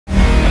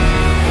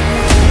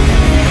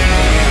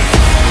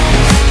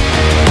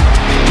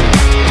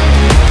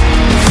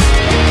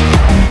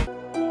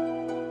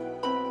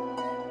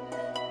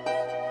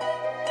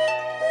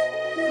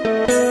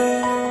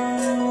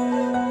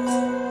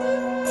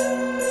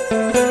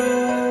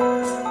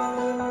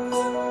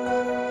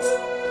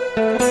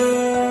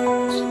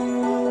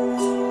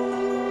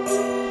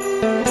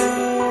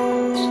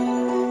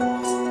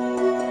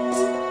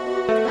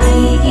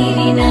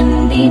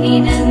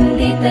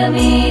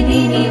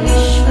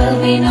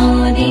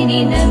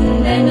विनोदिनि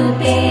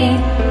नन्दनुते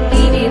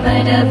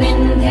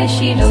गिरिवरविन्ध्य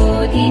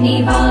शिरोधिनि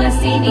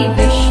वासिनि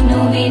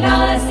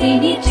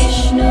विष्णुविलासिनि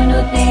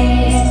जिष्णुनुते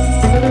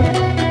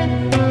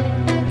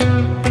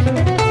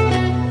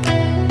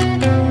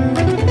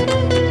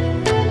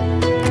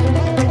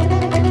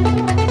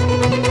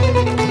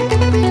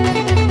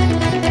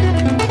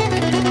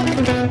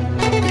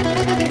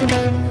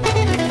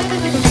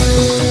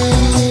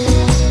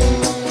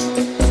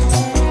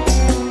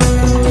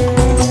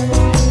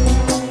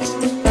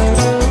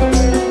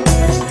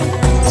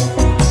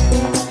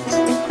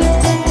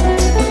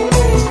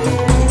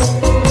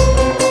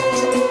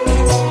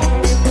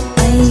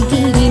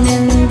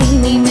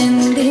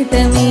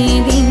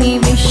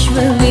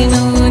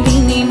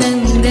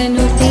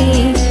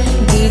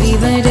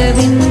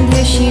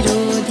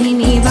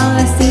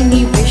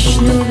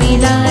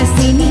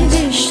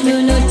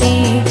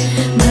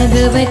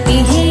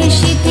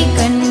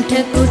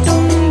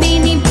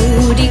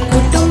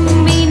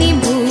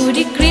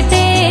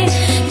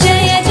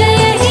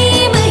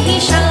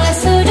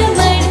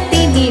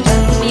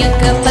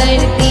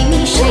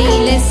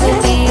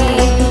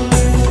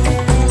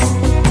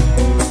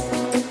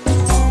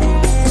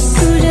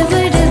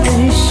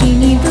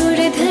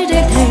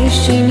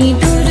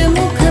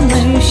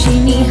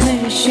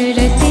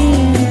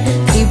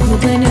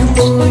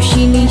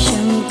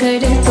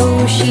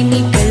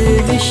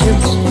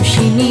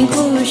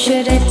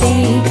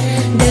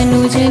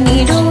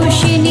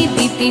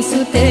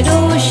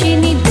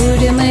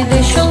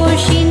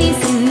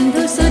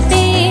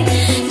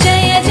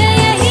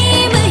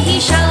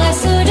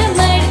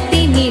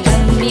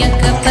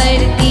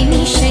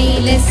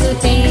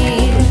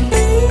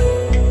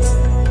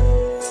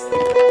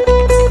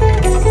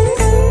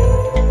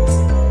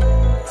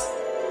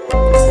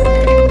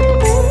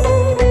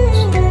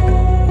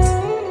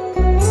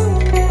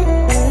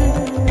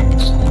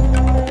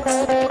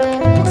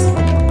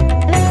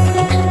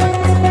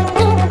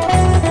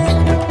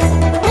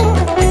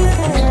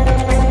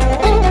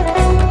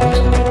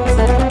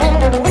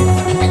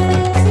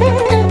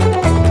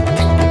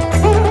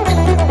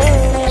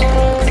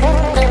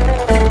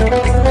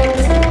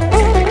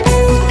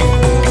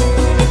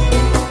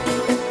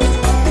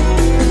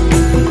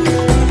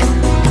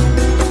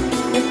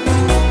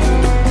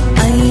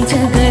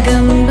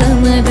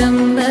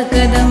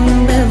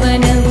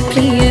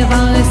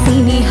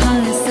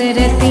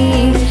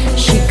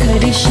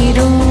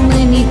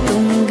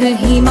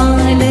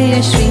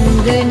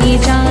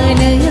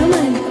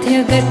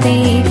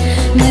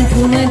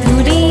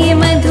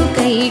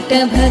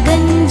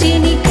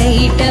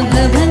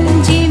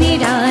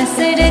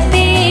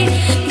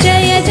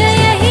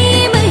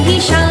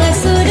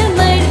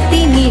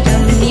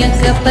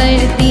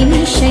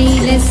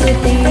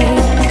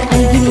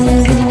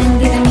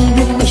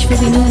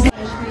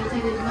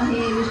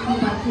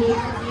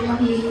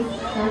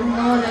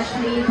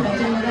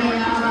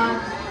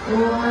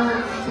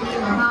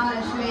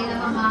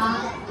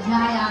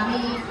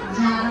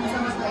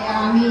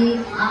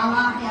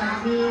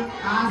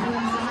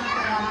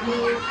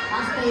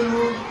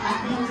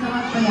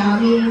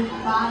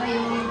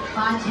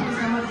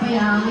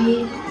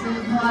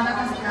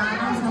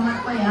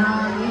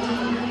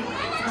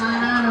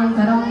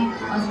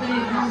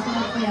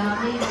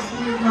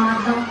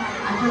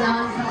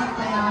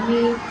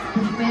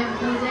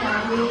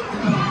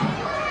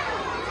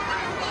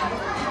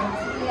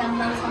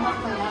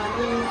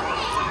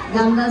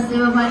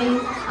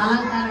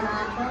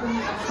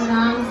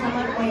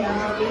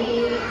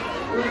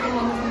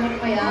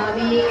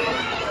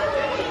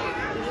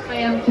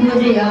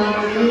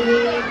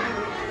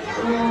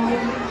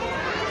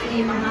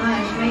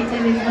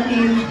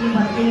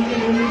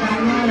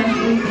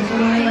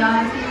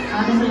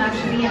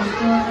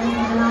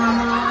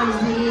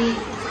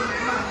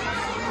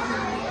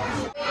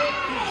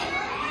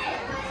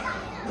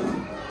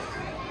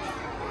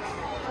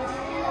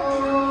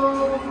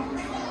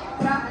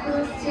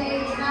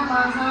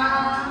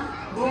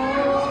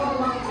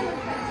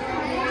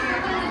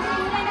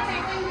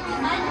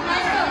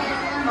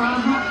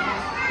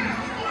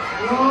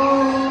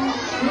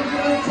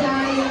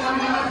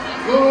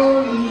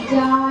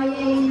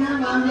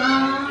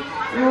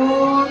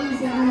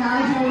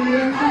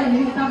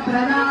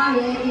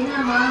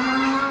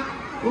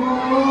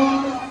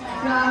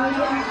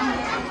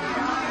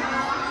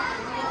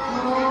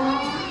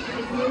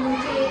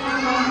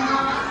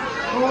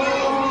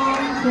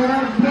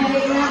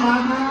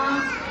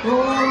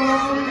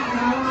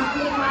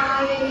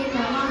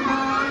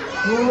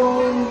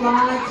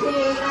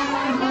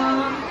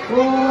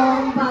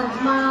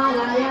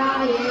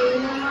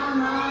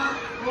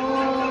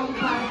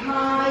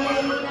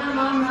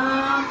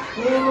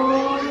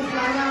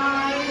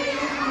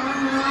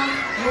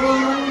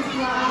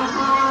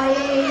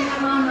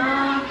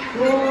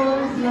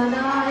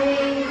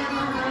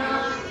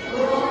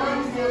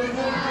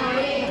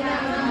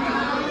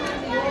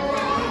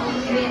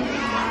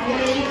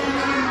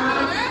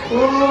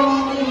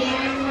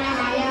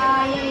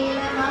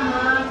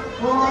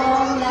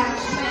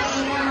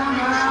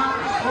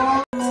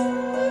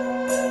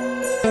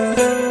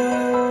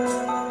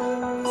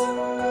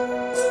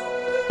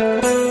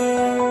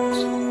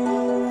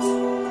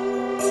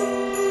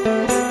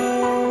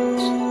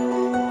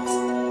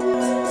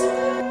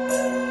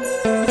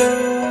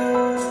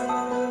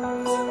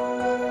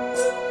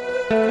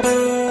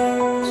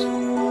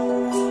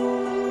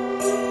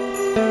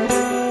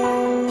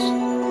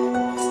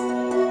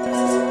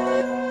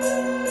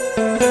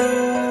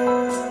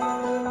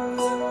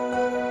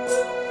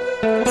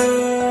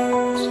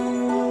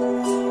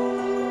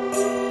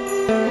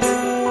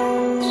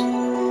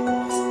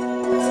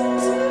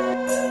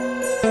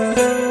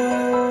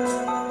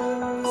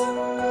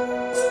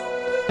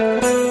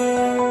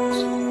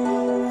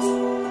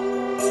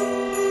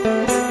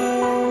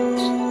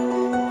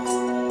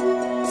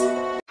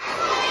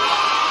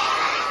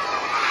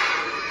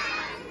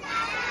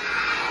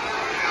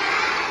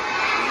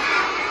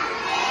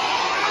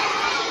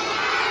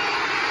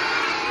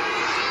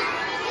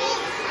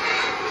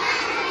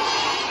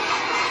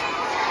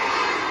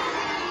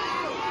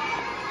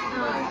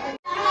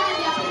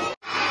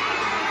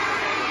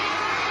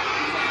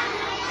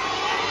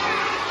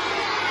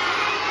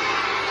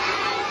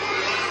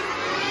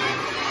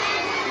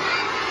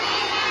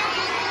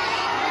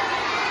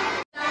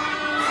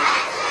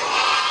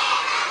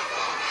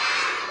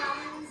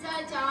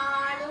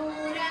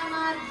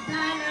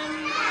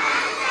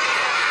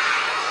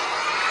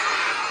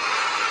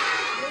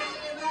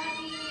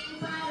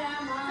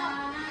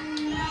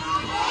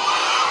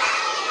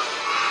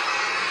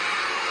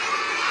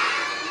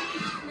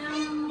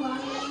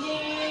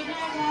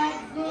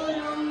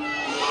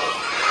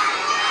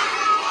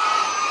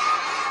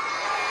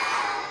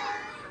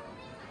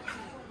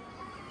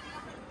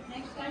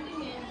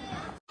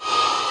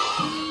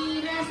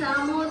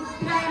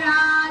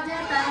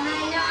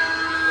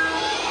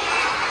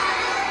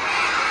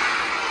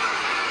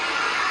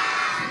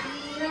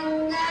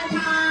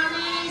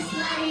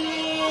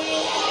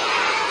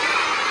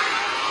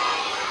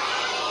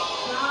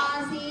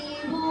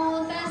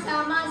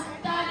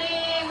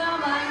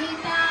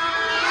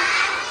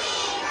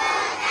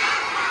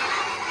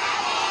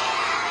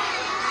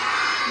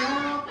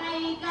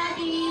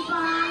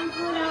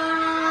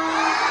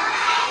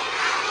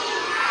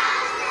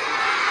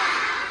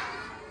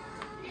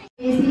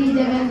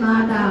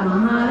जगन्माता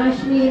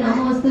महालक्ष्मी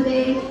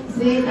नमोस्तुते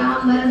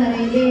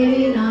श्वेतांबरधरे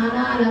देवी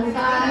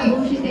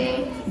नानालंकारभूषिते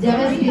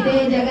जगस्थिते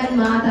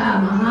जगन्माता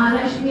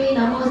महालक्ष्मी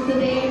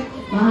नमोस्तुते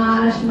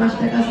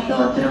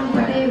महालक्ष्म्यष्टकस्तोत्रं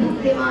पठे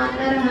बुद्धिमान्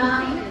नरः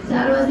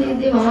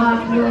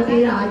सर्वसिद्धिमवाप्नोति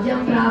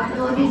राज्यं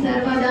प्राप्नोति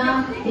सर्वदा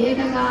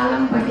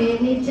एककालं पठे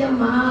नित्यं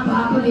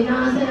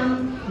महापापविनाशनं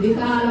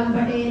द्विकालं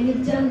पठे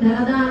नित्यं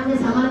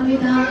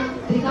धनधान्यसमन्वितं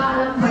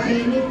त्रिकालं पठे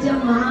नित्यं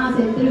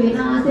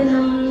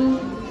महाशत्रुविनाशनम्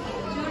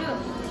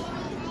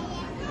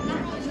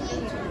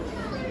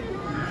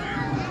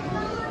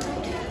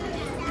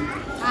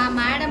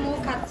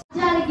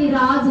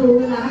రాజు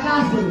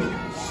నరకాసురుడు.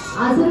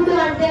 అసురుడు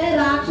అంటేనే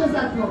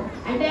రాక్షసత్వం,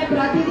 అంటే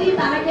ప్రతిదీ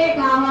తనకే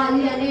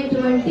కావాలి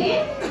అనేటువంటి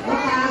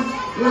ఒక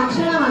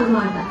లక్షణం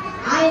అన్నమాట.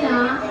 ఆయన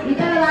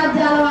ఇతర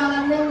రాజ్యాల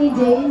వాళ్ళందరినీ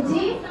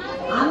జయించి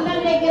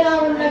అందరి దగ్గర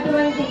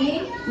ఉన్నటువంటి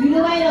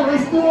విలువైన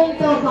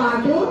వస్తువులతో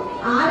పాటు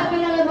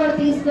ఆడపిల్లలను కూడా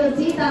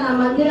తీసుకొచ్చి తన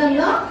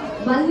మందిరంలో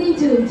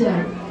బంధించి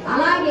ఉంచాడు.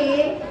 అలాగే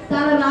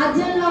తన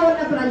రాజ్యంలో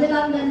ఉన్న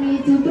ప్రజలందరినీ,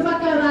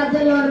 చుట్టుపక్కల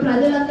రాజ్యంలో ఉన్న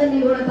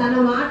ప్రజలందరినీ కూడా తన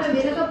మాట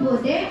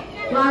వినకపోతే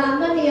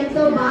వాళ్ళందరినీ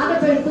ఎంతో బాధ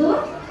పెడుతూ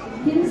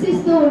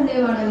హింసిస్తూ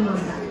ఉండేవాడు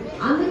అనమాట.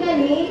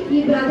 అందుకని ఈ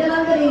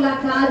ప్రజలందరూ ఇలా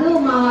కాదు,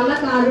 మా వల్ల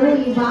కాదు,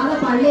 ఈ బాధ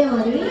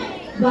పడలేమని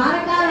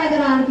ద్వారకా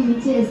నగరానికి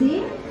ఇచ్చేసి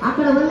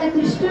అక్కడ ఉన్న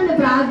కృష్ణుడిని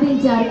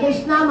ప్రార్థించారు.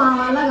 కృష్ణ, మా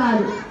వల్ల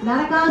కాదు,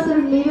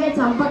 నరకాసురుడు నీవే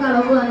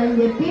చంపగలవు అని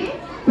చెప్పి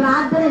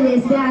ప్రార్థన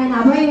చేస్తే ఆయన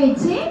అభయం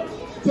ఇచ్చి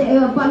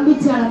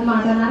పంపించాడు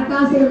అనమాట,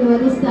 నరకాసురుడిని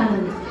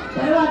వధిస్తానని.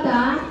 తర్వాత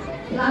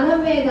రథం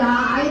మీద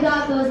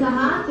ఆయుధాలతో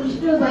సహా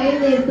కృష్ణుడు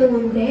బయలుదేరుతూ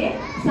ఉంటే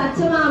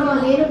సత్యమామ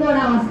నేను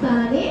కూడా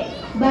వస్తానని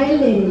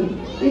బయలుదేరింది.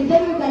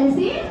 ఇద్దరు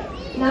కలిసి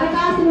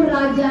నరకాసురుడు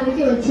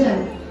రాజ్యానికి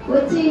వచ్చారు.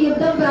 వచ్చి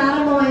యుద్ధం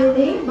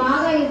ప్రారంభమైంది.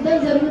 బాగా యుద్ధం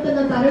జరుగుతున్న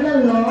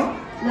తరుణంలో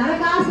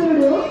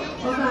నరకాసురుడు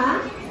ఒక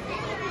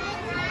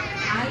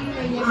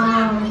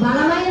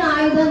బలమైన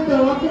ఆయుధంతో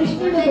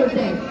కృష్ణుడిని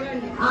కొట్టాడు.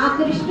 ఆ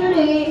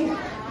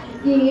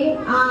కృష్ణుడికి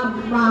ఆ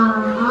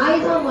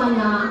ఆయుధం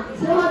వల్ల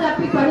శ్రమ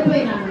తప్పి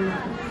పడిపోయినాడు.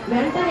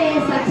 వెంటనే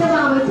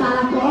సత్యభామ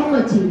చాలా కోపం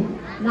వచ్చింది.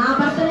 నా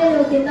భర్తనే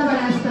నువ్వు కింద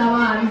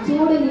పడేస్తావా,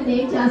 చూడు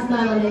నిన్నేం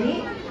చేస్తావు అని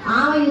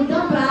ఆమె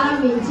యుద్ధం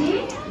ప్రారంభించి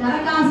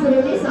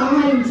నరకాసురుడిని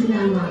సంహరించింది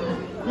అన్నమాట.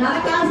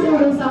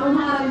 నరకాసురుడు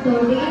సంహారంతో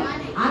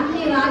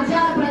అన్ని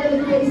రాజ్యాల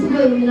ప్రజలకు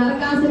తెలిసిపోయింది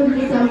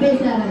నరకాసురుడిని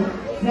చంపేశారని.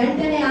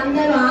 వెంటనే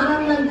అందరూ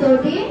ఆనందంతో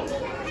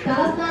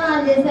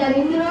తలస్నానాలు చేశారు.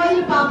 ఇన్ని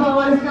రోజులు పాపం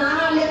వాళ్ళు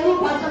స్నానాలు లేవు,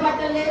 కొత్త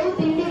బట్టలు లేవు,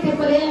 తిండి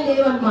తిప్పలేని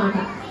లేవు అన్నమాట.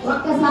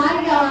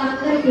 ఒక్కసారిగా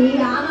వాళ్ళందరికీ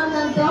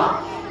ఆనందంతో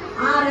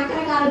ఆ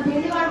రకరకాల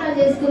పిండి వంటలు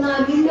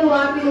చేసుకున్నారు. ఇల్లు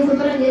వాటిని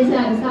శుభ్రం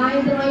చేశారు.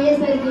 సాయంత్రం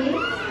అయ్యేసరికి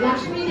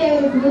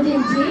లక్ష్మీదేవిని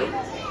పూజించి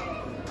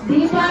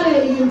దీపాలు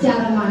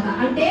వెలిగించారన్నమాట.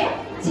 అంటే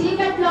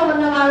చీకట్లో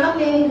ఉన్న వాళ్ళం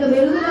మేము ఇంకా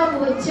వెలుగులోకి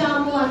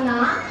వచ్చాము అన్న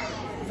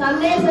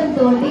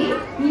సందేశంతో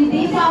ఈ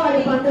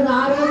దీపావళి పండుగ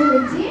ఆ రోజు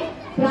నుంచి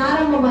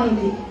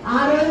ప్రారంభమైంది. ఆ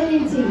రోజు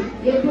నుంచి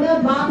ఎప్పుడో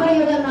బాబా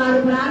యుగం నాడు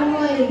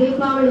ప్రారంభమైన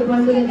దీపావళి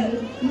పండుగని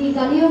ఈ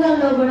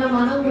కలియుగంలో కూడా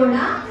మనం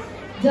కూడా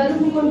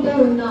జరుపుకుంటూ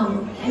ఉన్నాము.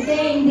 అంటే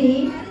ఇది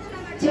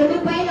చెడు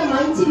పైన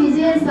మంచి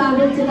విజయం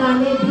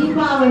సాధించడాన్ని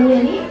దీపావళి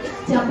అని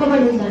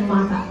చెప్పబడింది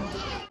అన్నమాట.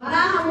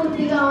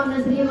 వరాహమూర్తిగా ఉన్న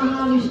శ్రీ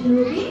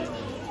మహావిష్ణువుకి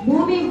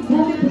భూమి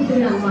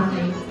పుత్రుడు అన్నమాట.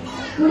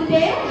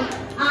 పుట్టే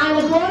ఆయన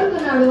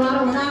కోరుకున్నాడు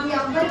వరం, నాకు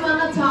ఎవ్వరి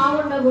వల్ల చావు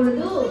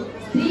ఉండకూడదు,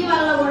 స్త్రీ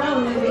వల్ల కూడా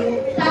ఉండకూడదు.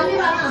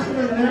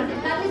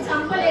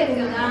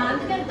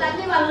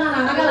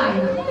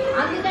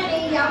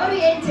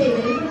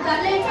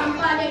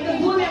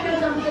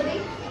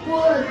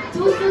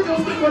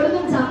 చూసి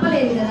కొడుకుని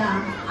చంపలేదు కదా,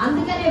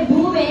 అందుకనే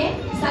భూమి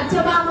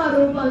సత్యభామ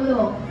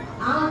రూపంలో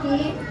ఆమెకి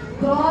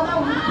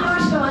క్రోధం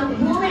ఉక్రోషం అని.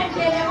 భూమి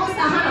అంటేనేమో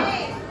సహనం,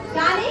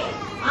 కానీ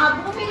ఆ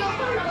భూమి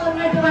రూపంలో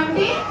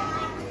ఉన్నటువంటి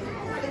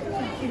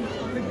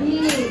ఈ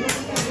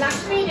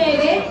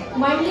లక్ష్మీదేవి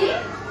మళ్ళీ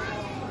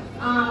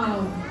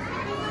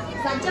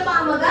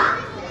సత్యభామగా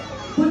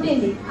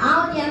పుట్టింది.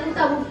 ఆమెకి ఎంత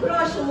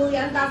ఉక్రోషము,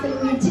 ఎంత అసలు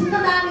ఈ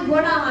చిన్నదాన్ని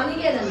కూడా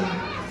అలిగేదన్నమాట.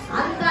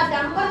 అంత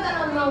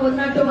టెంపర్తనంలో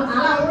ఉన్నట్టు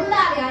అలా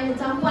ఉండాలి ఆయన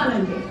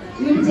చంపాలంటే.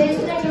 వీడు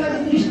చేసినటువంటి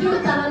కృష్ణుడు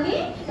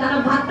తన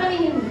భర్తని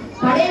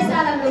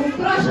పడేశాడన్న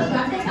ఉక్రోషం,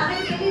 అంటే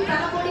తనకి తెలియదు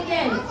తన కొడుకే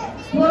అని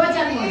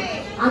పూర్వజన్మం.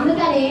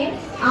 అందుకని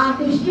ఆ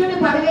కృష్ణుడిని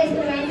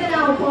పడవేసిన వెంటనే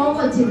ఆ కోపం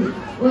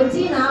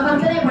వచ్చి నా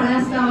భర్తనే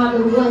పడేస్తావా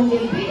నువ్వు అని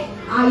చెప్పి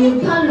ఆ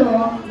యుద్ధంలో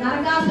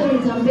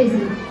నరకాసురుని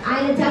చంపేసింది.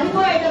 ఆయన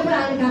చనిపోయేటప్పుడు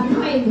ఆయనకు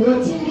అర్థమైంది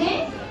వచ్చింది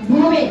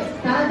భూమి,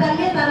 తన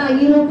తల్లి తన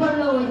ఈ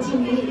రూపంలో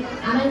వచ్చింది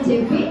అని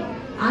చెప్పి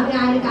అది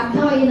ఆయనకు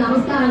అర్థమయ్యి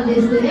నమస్కారం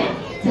చేస్తూనే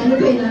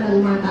చనిపోయినాడు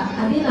అనమాట.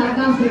 అది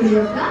నరకాసురుడి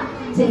యొక్క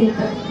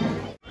చరిత్ర.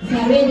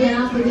 సర్వే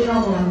జనా సుఖినో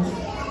భవంతు.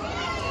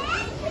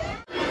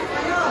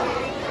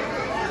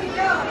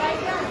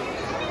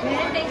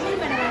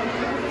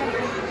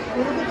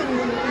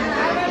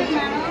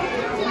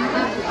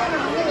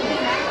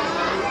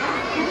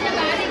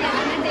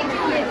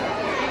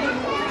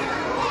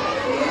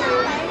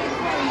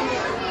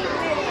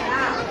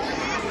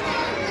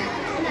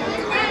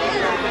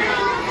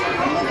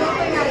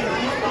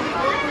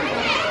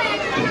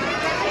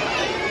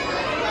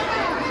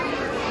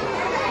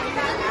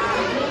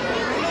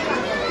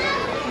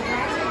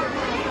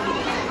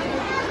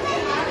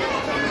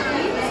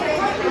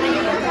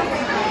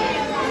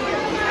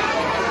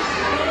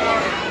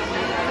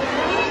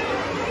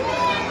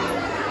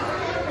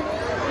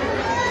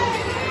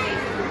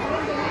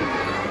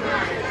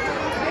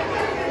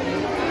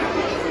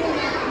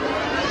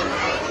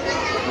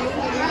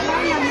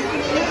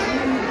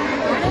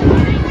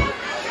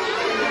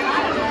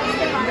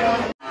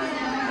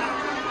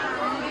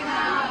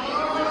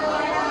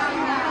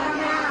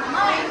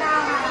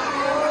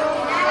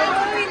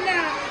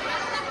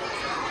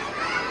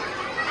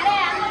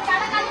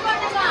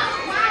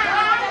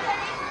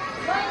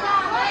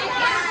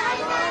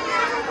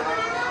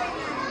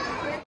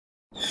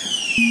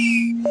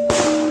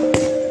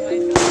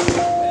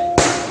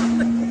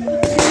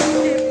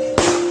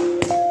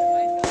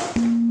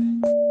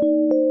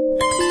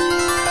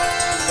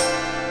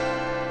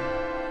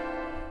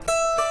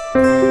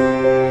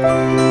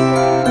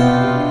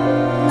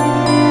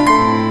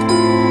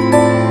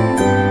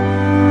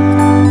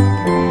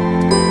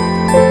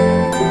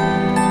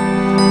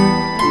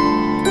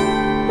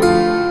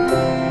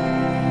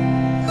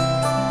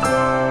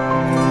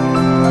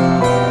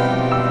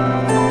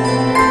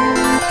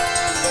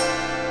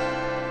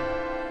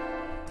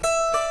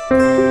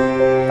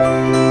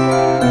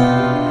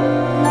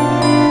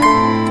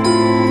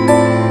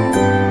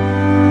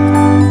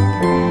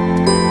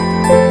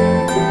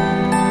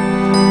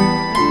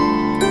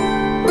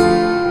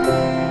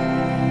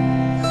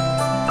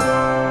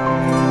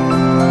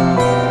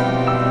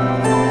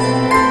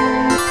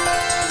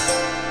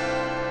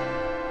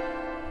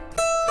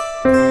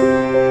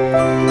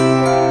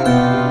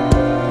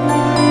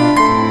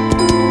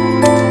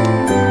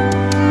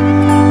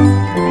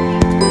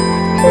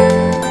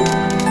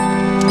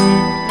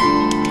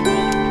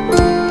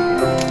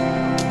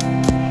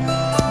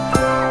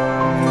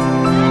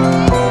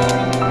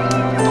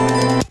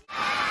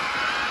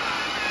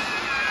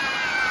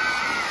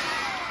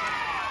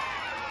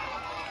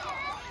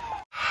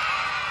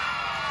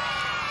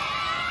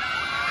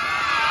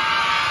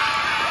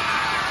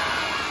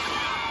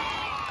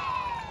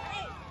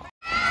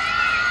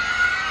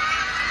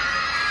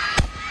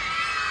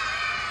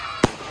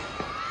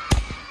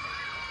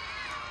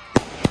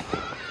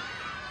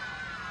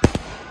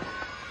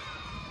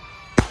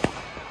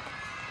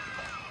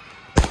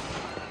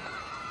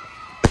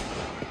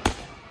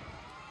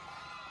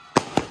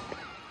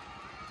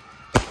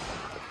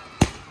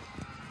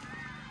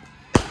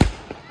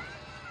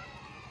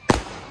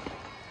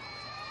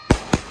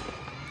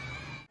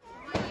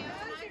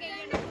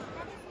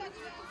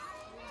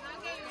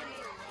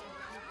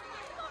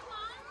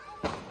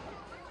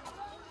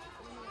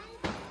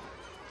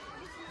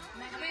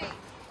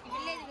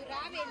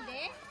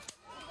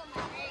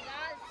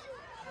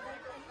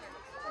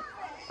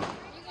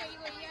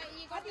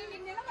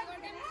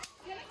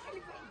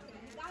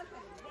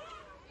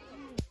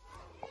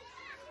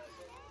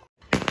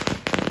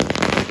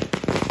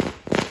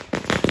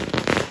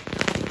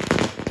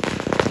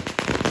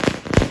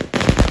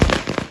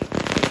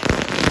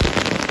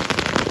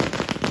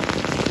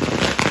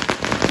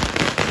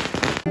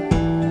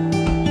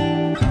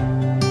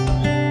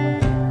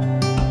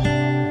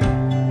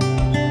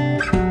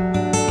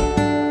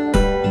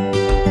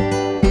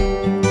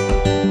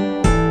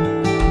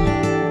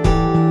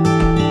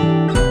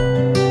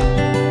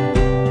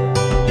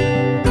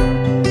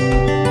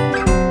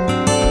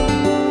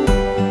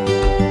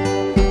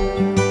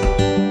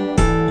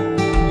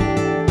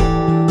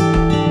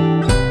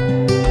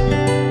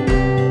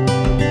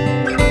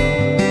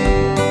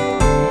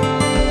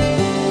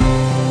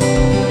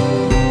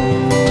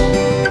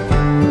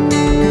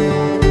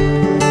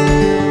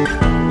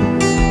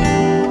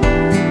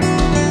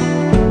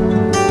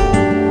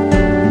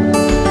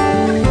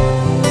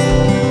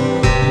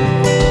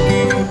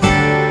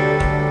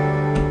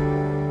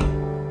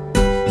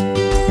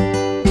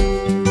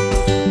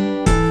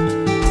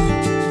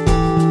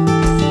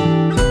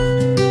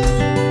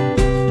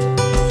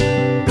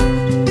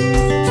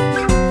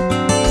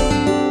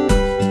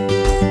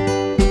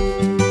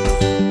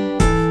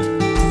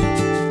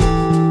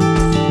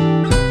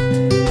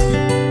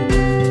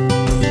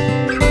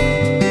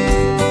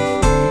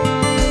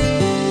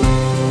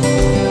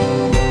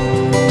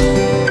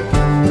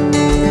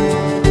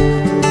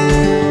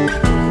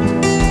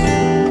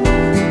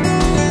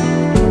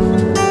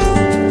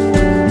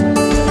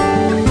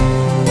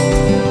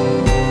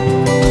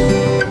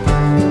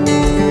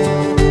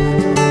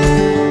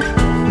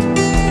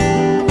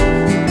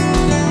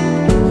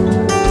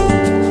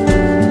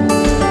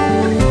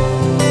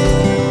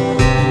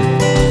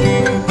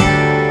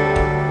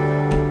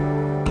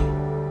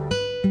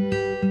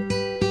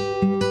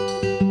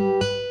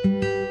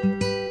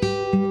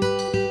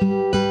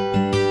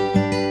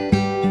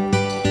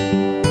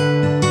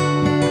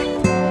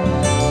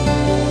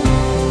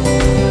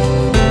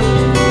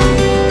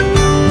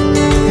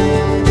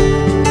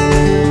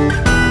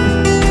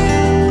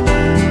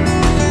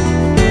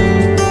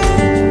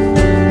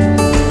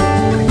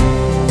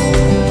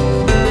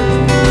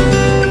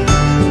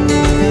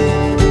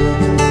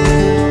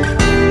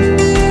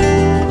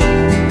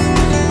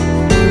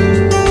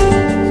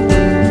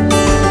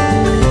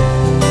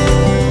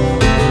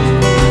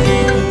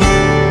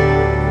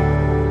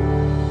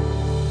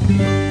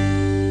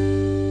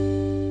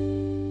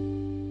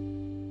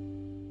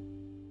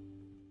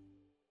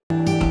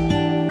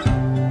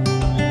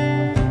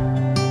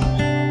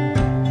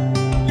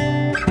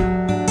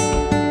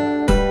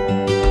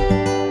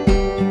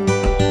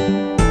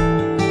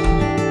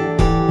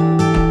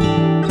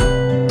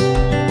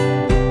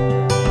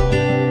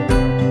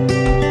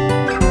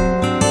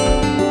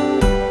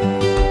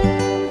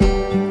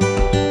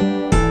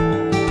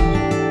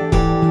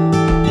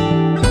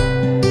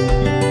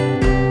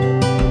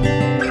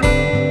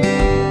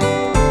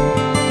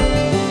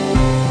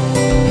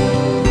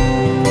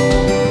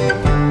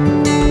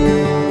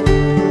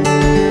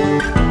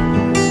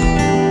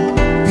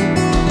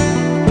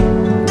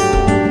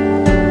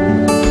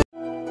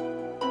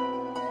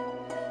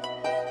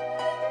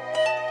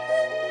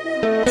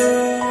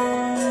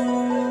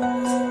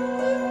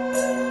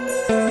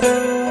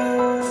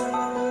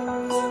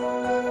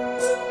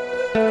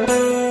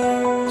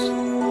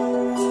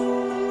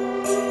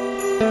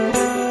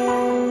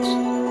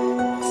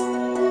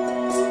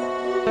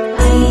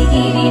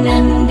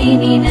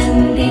 विनोदिनि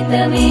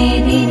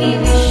नन्दितमेदिनि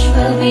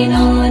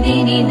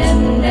विश्वविनोदिनि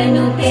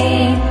नन्दनुते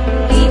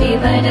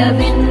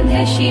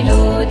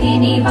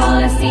गिरिवरविन्ध्यशिरोधिनि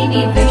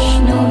वासिनि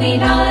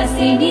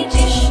विष्णुविलासिनि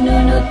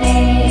जिष्णुनुते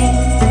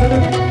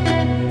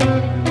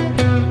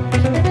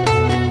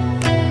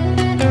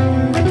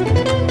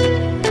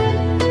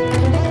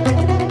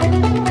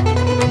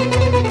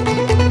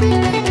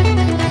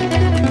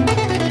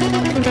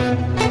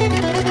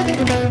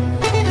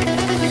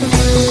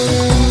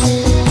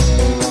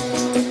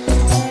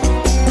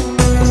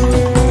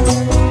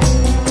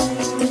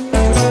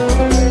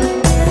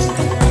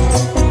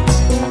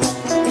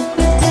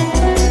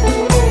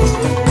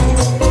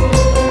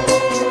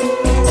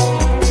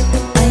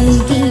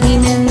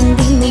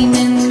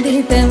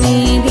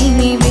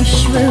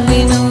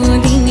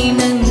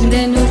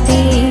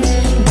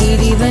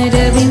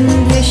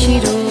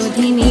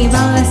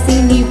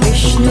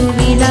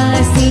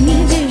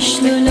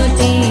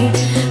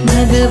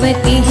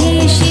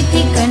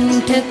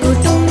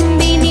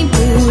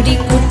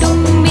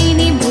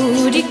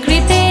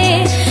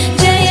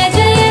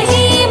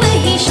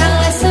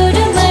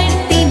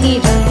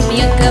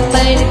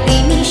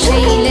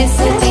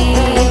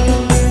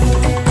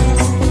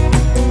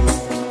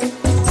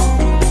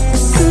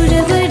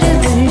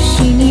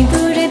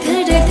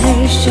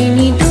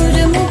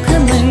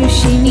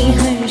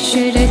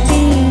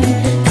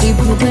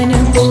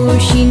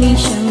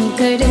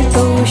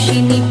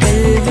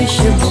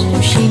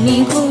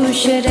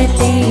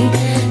घोषरते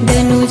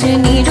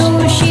धनुजनि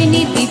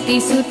रोषिनि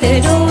तिथिसुत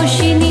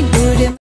रोषिनि